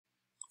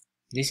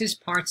This is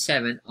part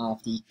 7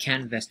 of the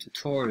canvas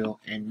tutorial,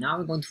 and now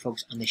we're going to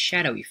focus on the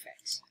shadow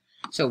effects.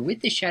 So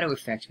with the shadow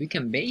effects, we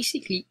can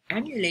basically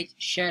emulate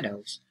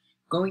shadows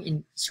going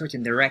in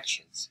certain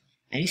directions.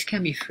 And this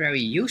can be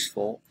very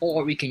useful,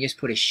 or we can just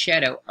put a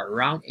shadow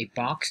around a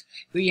box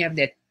where you have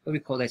that, what we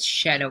call that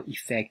shadow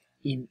effect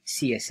in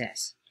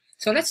CSS.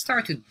 So let's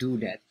start to do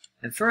that.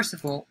 And first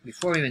of all,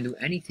 before we even do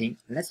anything,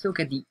 let's look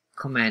at the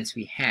commands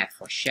we have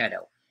for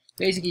shadow.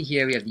 Basically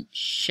here we have the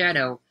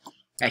shadow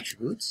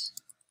attributes.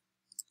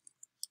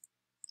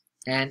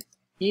 And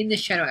in the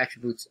shadow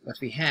attributes,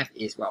 what we have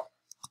is, well,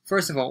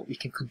 first of all, we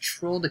can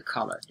control the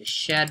color, the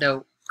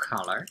shadow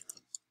color.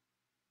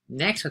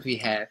 Next, what we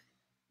have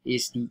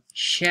is the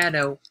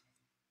shadow.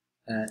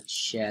 Now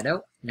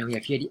we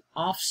have here the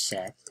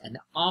offset, and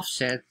the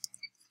offset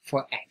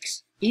for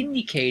X,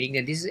 indicating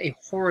that this is a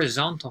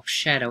horizontal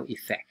shadow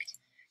effect.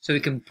 So we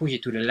can push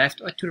it to the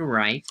left or to the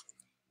right.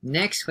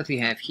 Next, what we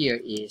have here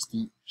is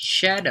the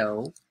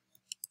shadow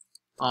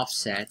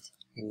offset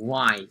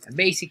Y. And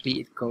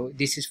basically,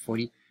 this is for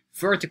the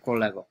vertical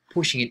level,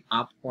 pushing it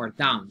up or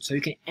down. So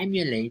you can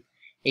emulate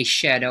a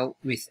shadow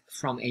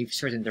from a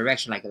certain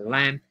direction, like a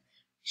lamp,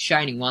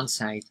 shining one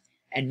side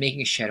and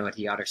making a shadow at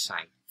the other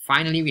side.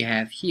 Finally, we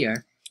have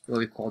here what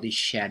we call the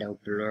shadow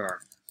blur.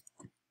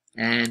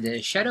 And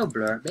the shadow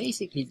blur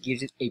basically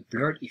gives it a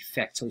blurred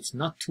effect, so it's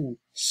not too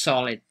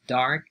solid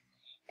dark,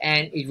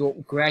 and it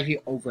will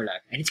gradually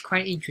overlap. And it's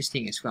quite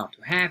interesting as well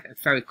to have, and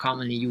very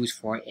commonly used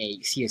for a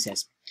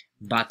CSS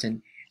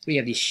button. We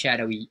have this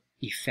shadowy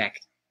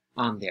effect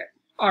on there.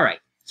 Alright,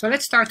 so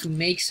let's start to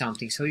make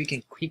something so you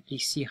can quickly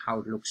see how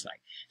it looks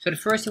like. So the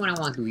first thing I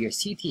want to do here is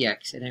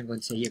CTX, and then I'm going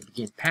to say here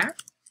begin path.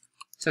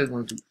 So we're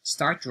going to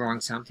start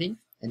drawing something,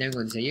 and then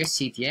we're going to say here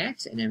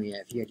CTX, and then we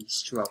have here the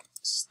stroke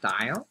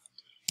style.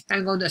 And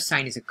I'm going to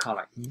assign this a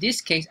color. In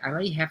this case, I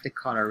already have the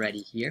color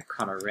ready here,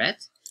 color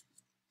red.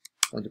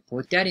 I'm going to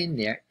put that in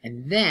there,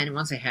 and then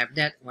once I have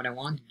that, what I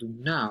want to do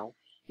now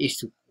is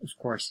to, of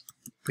course,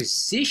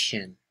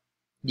 position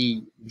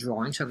the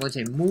drawing. So I'm going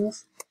to say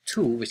move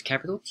to with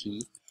capital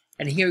T,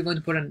 and here we're going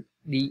to put on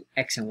the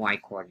X and Y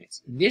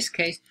coordinates. In this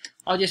case,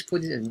 I'll just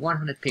put it as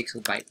 100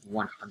 pixel by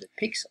 100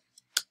 pixel.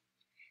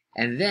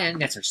 And then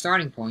that's our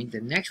starting point.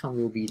 The next one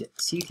will be the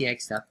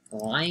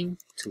ctx.line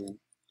to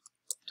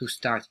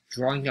start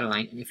drawing the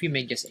line. And if we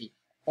make just a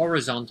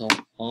horizontal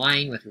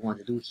line, what we want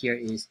to do here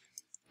is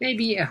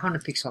maybe a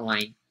 100 pixel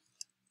line.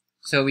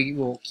 So we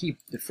will keep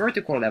the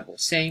vertical level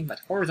same, but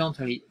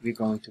horizontally we're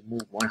going to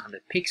move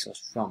 100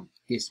 pixels from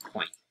this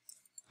point.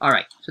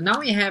 Alright, so now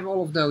we have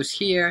all of those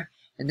here,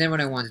 and then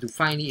what I want to do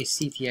finally is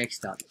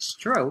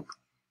ctx.stroke,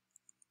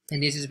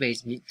 and this is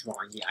basically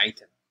drawing the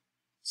item.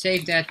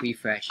 Save that,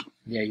 refresh,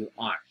 there you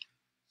are.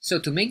 So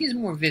to make this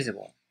more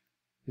visible,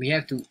 we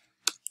have to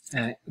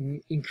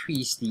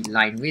increase the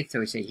line width. So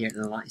we say here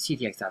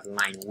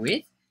ctx.line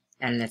width,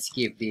 and let's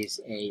give this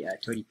a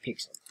 30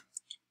 pixel.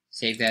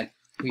 Save that,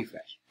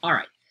 refresh.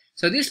 Alright,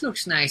 so this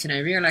looks nice, and I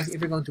realized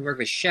if we're going to work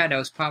with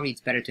shadows, probably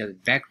it's better to have the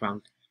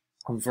background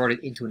converted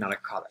into another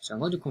color. So I'm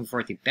going to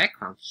convert the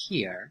background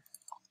here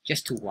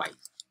just to white.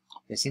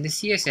 That's in the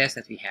CSS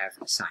that we have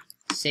assigned.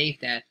 Save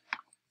that,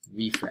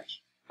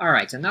 refresh.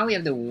 Alright, so now we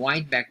have the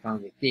white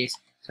background with this.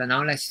 So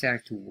now let's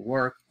start to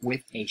work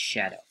with a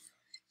shadow.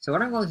 So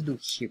what I'm going to do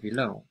here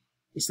below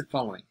is the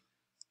following.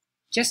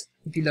 Just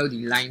below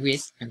the line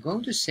width, I'm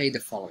going to say the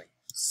following.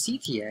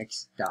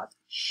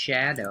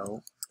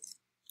 ctx.shadow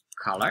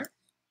color,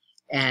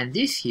 and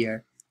this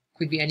here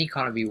could be any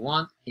color we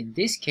want. In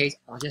this case,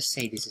 I'll just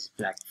say this is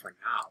black for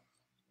now.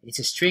 It's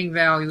a string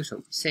value,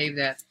 so save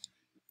that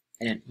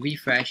and then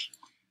refresh.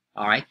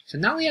 Alright, so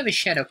now we have a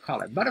shadow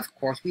color, but of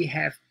course we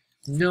have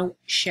no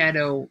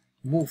shadow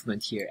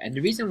movement here, and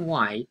the reason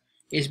why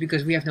is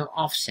because we have no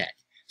offset.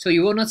 So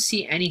you will not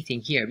see anything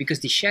here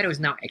because the shadow is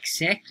now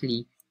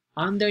exactly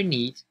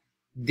underneath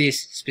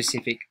this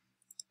specific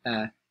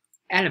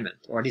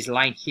element or this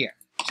line here.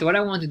 So what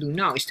I want to do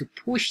now is to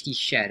push the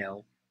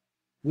shadow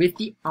with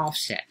the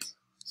offset.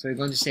 So we're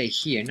going to say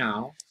here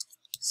now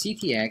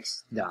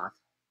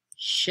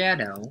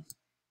ctx.shadow,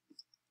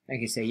 I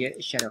can say here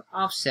shadow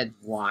offset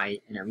Y,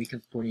 and then we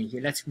can put in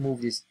here, let's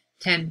move this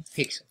 10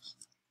 pixels.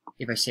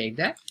 If I save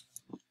that,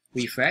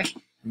 refresh,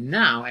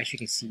 now as you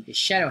can see the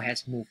shadow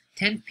has moved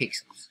 10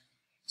 pixels.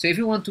 So if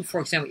you want to,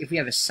 for example, if we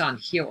have a sun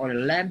here or a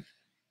lamp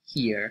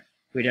here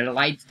where the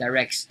light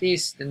directs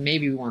this, then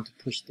maybe we want to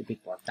push it a bit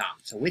more down.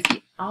 So with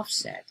the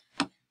offset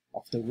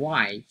of the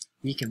Y,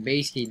 we can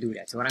basically do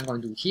that. So what I'm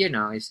going to do here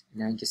now is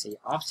now just say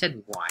offset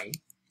Y,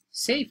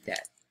 save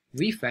that,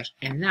 refresh,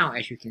 and now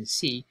as you can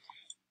see,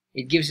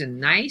 it gives a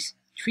nice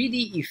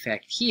 3D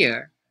effect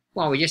here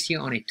while we're just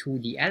here on a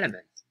 2D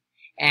element.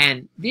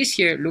 And this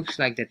here looks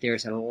like that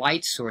there's a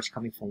light source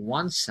coming from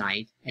one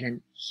side, and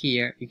then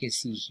here you can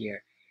see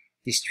here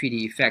this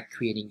 3D effect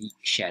creating the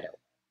shadow.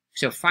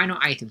 So final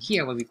item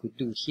here, what we could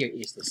do here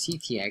is the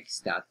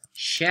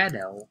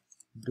ctx.shadow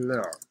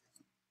blur.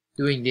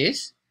 Doing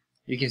this,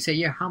 you can say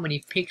here how many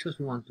pixels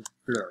we want to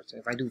blur. So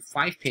if I do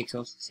 5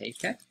 pixels, save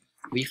that,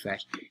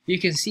 refresh, you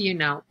can see here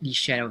now the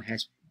shadow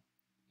has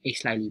a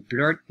slightly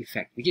blurred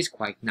effect, which is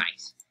quite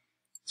nice.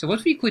 So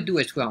what we could do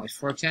as well is,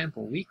 for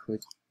example, we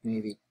could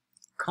maybe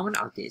comment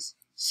out this,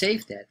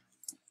 save that,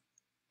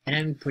 and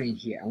then we put in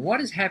here. And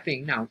what is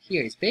happening now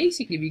here is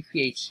basically we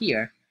create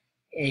here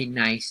a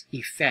nice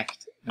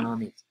effect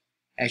on it.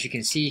 As you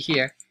can see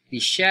here, the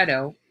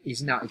shadow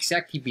is now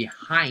exactly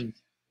behind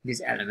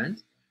this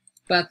element,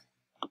 but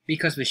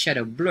because of the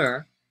shadow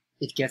blur,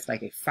 it gets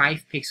like a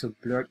 5 pixel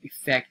blurred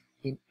effect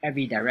in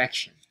every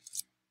direction.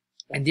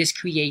 And this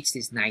creates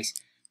this nice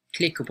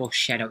clickable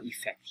shadow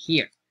effect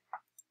here.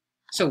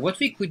 So what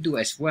we could do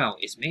as well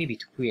is maybe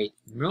to create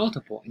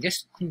multiple and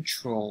just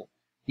control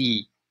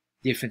the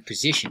different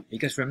position.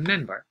 Because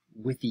remember,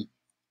 with the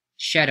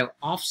shadow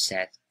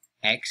offset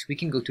X, we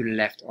can go to the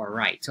left or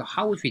right. So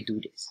how would we do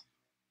this?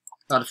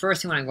 Well, the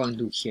first thing what I'm going to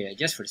do here,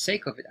 just for the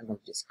sake of it, I'm going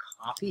to just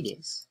copy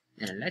this.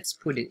 And let's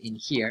put it in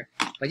here,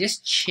 but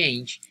just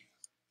change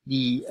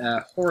the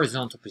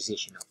horizontal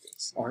position of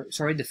this, or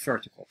sorry, the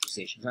vertical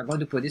position. So I'm going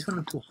to put this one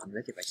on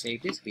 200. If I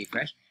save this,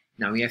 refresh,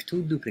 now we have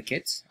 2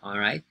 duplicates. All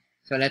right,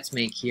 so let's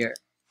make here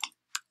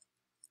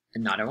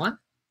another one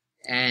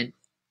and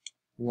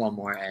one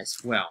more as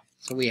well.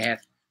 So we have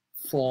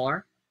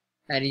 4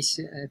 items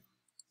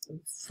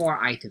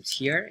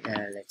here.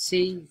 Let's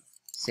see,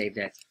 save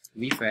that,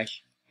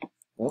 refresh.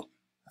 Oh,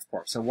 of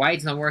course. So why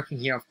it's not working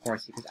here? Of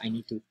course, because I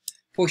need to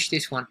push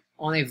this one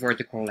on a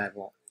vertical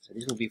level. So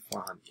this will be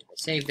 400.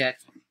 Let's save that.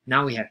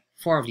 Now we have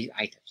 4 of these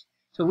items.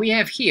 So we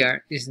have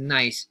here this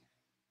nice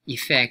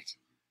effect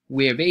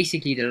where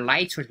basically the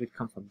light source would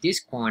come from this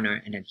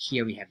corner, and then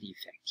here we have the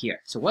effect here.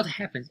 So what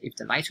happens if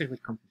the light source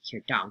would come from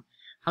here down?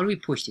 How do we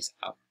push this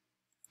up?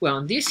 Well,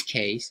 in this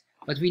case,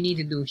 what we need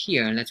to do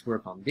here, and let's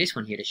work on this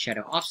one here, the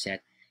shadow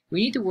offset,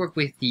 we need to work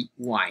with the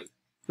Y.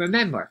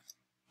 Remember,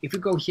 if we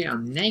go here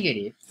on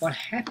negative, what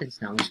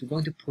happens now is we're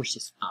going to push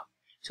this up.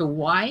 So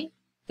why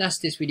does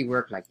this really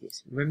work like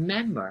this?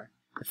 Remember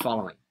the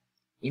following.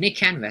 In a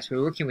canvas,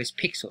 we're working with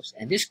pixels,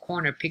 and this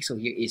corner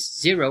pixel here is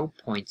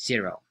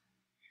 0.0.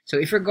 So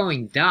if we're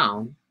going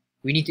down,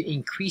 we need to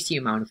increase the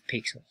amount of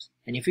pixels.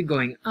 And if we're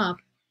going up,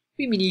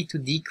 we need to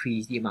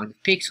decrease the amount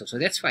of pixels. So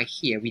that's why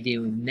here we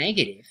do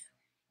negative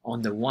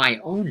on the Y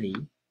only.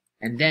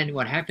 And then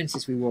what happens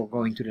is we will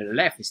going to the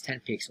left with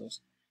 10 pixels,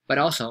 but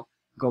also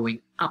going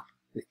up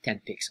with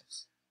 10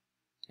 pixels.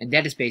 And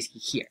that is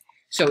basically here.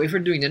 So if we're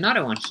doing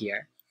another one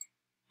here,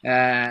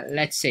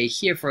 let's say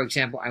here, for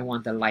example, I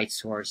want the light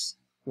source,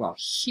 well,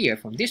 here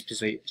from this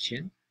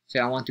position. So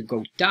I want to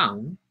go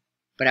down,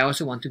 but I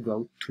also want to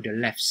go to the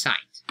left side.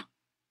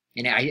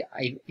 And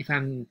if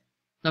I'm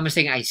not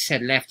mistaken, I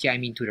said left, yeah, I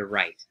mean to the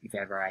right. If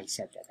ever I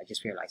said that, I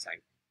just realized I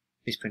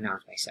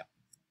mispronounced myself.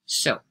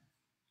 So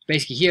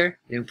basically here,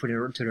 then we put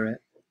it to the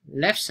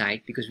left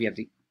side because we have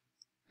the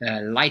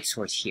light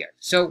source here.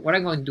 So what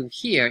I'm going to do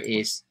here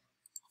is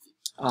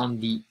on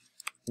the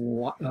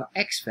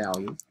X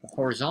value, the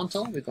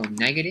horizontal, we go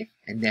negative,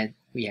 and then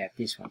we have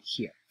this one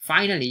here.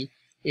 Finally,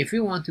 if we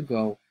want to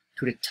go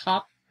to the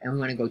top and we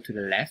want to go to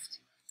the left,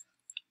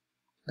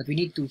 what we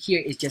need to do here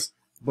is just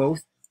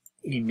both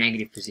in a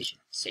negative position.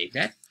 Save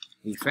that,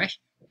 refresh,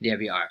 there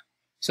we are.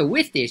 So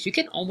with this, you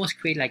can almost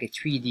create like a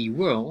 3D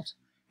world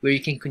where you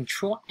can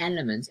control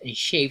elements and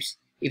shapes.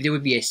 If there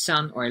would be a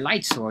sun or a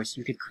light source,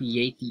 you could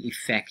create the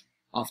effect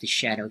of the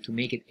shadow to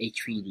make it a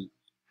 3D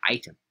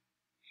item.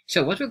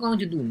 So what we're going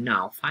to do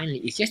now, finally,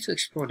 is just to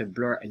explore the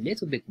blur a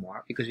little bit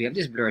more, because we have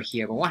this blur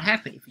here. But what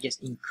happens if we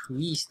just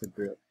increase the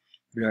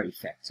blur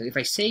effect? So if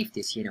I save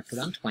this here and I put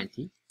on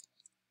 20,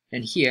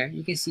 then here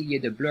you can see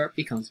here the blur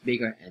becomes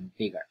bigger and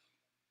bigger.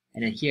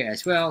 And then here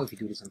as well, if you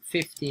do this on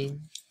 15,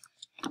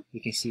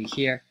 you can see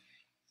here,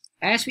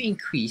 as we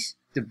increase,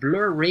 the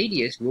blur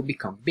radius will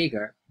become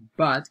bigger,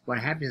 but what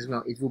happens as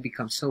well, it will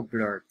become so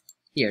blurred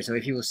here. So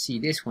if you will see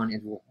this one,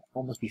 it will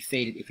almost be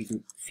faded if you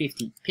do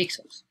 50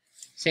 pixels.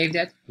 Save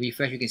that,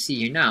 refresh, you can see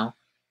here now,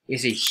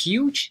 is a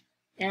huge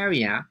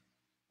area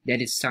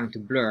that is starting to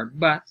blur,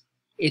 but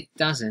it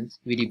doesn't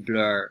really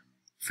blur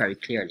very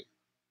clearly.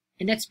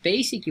 And that's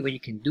basically what you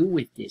can do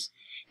with this.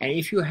 And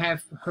if you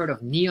have heard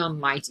of neon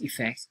lights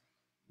effects,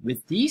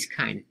 with these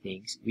kind of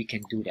things, we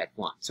can do that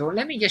one. So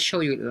let me just show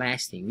you the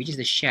last thing, which is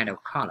the shadow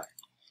color.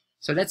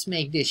 So let's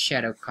make this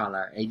shadow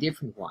color a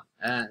different one.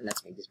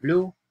 Let's make this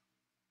blue.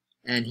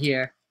 And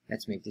here,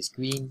 let's make this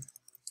green.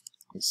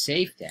 And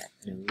save that.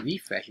 And then we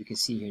refresh. You can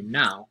see here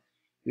now,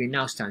 we're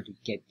now starting to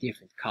get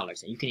different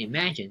colors. And you can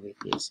imagine with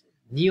this,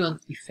 neon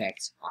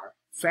effects are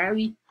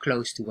very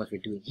close to what we're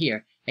doing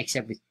here,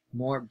 except with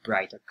more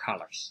brighter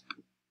colors.